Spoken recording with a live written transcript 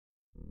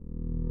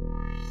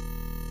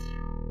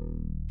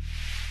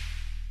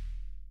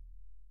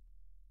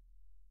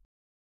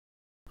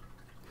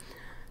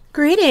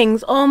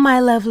Greetings, all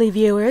my lovely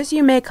viewers.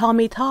 You may call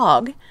me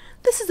Tog.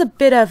 This is a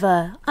bit of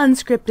a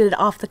unscripted,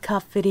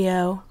 off-the-cuff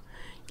video.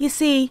 You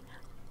see,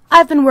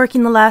 I've been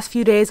working the last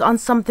few days on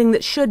something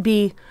that should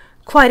be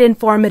quite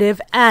informative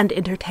and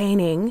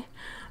entertaining.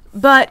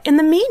 But in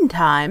the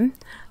meantime,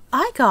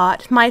 I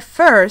got my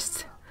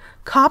first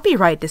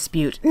copyright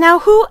dispute. Now,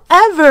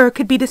 whoever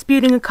could be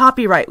disputing a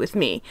copyright with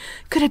me?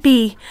 Could it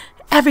be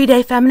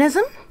everyday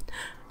feminism?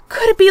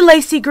 Could it be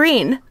Lacey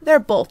Green? They're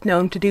both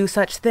known to do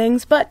such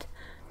things, but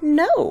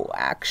no,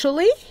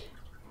 actually.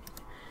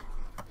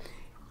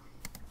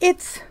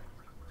 It's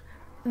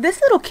this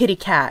little kitty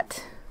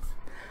cat,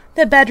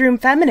 the bedroom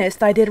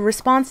feminist I did a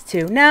response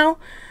to. Now,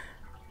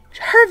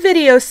 her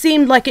video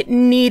seemed like it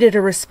needed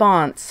a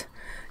response.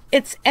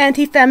 It's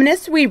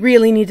anti-feminist, we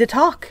really need to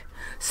talk.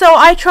 So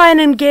I try and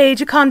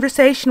engage a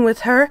conversation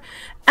with her,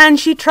 and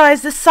she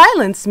tries to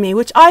silence me,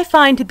 which I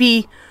find to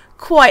be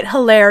quite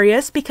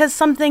hilarious, because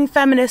something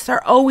feminists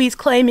are always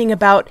claiming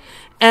about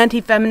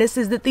anti-feminists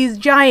is that these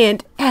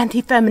giant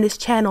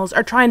anti-feminist channels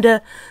are trying to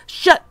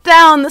shut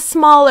down the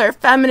smaller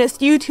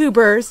feminist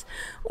YouTubers.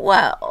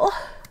 Well,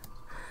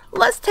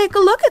 let's take a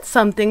look at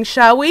something,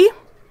 shall we?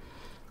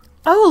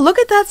 Oh, look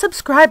at that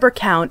subscriber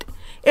count.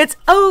 It's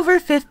over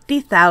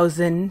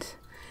 50,000.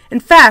 In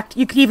fact,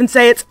 you could even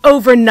say it's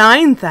over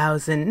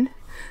 9,000.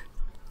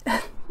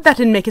 That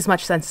didn't make as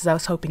much sense as I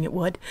was hoping it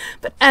would.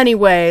 But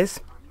anyways,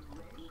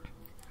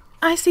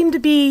 I seem to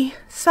be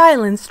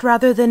silenced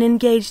rather than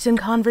engaged in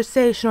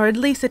conversation, or at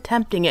least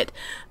attempting it.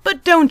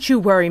 But don't you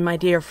worry, my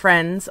dear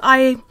friends.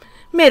 I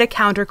made a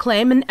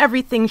counterclaim, and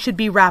everything should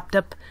be wrapped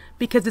up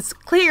because it's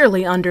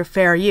clearly under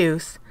fair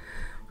use.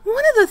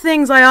 One of the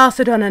things I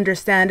also don't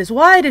understand is,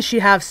 why does she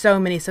have so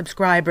many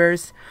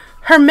subscribers?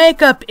 Her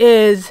makeup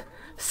is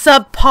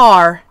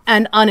subpar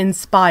and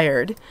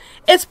uninspired.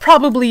 It's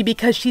probably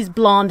because she's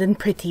blonde and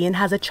pretty and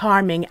has a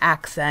charming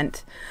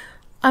accent.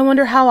 I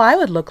wonder how I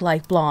would look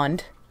like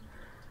blonde.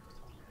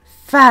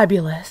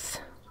 Fabulous.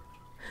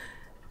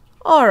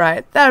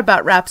 Alright, that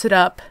about wraps it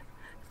up.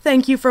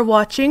 Thank you for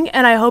watching,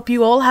 and I hope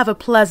you all have a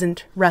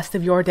pleasant rest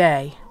of your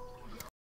day.